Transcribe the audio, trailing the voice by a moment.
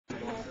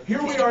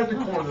Here we are at the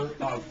corner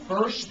of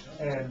First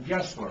and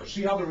Gessler.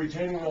 See how the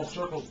retaining wall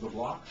circles the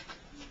block?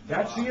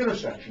 That's the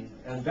intersection,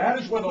 and that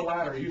is where the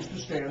ladder used to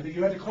stand that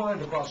you had to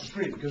climb across the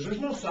street, because there's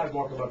no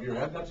sidewalk above your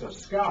head. That's a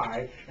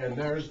sky, and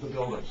there's the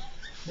buildings.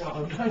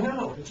 Now, I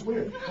know, it's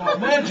weird. Now,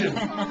 imagine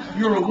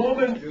you're a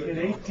woman in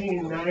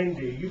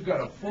 1890. You've got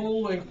a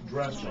full-length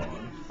dress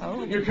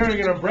on. You're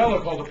carrying an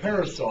umbrella called a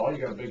parasol. You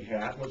got a big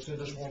hat. Let's say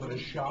this woman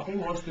is shopping,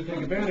 wants to take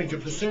advantage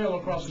of the sale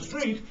across the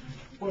street.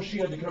 Well, she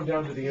had to come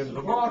down to the end of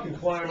the block and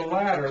climb a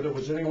ladder that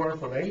was anywhere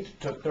from 8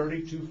 to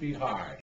 32 feet high.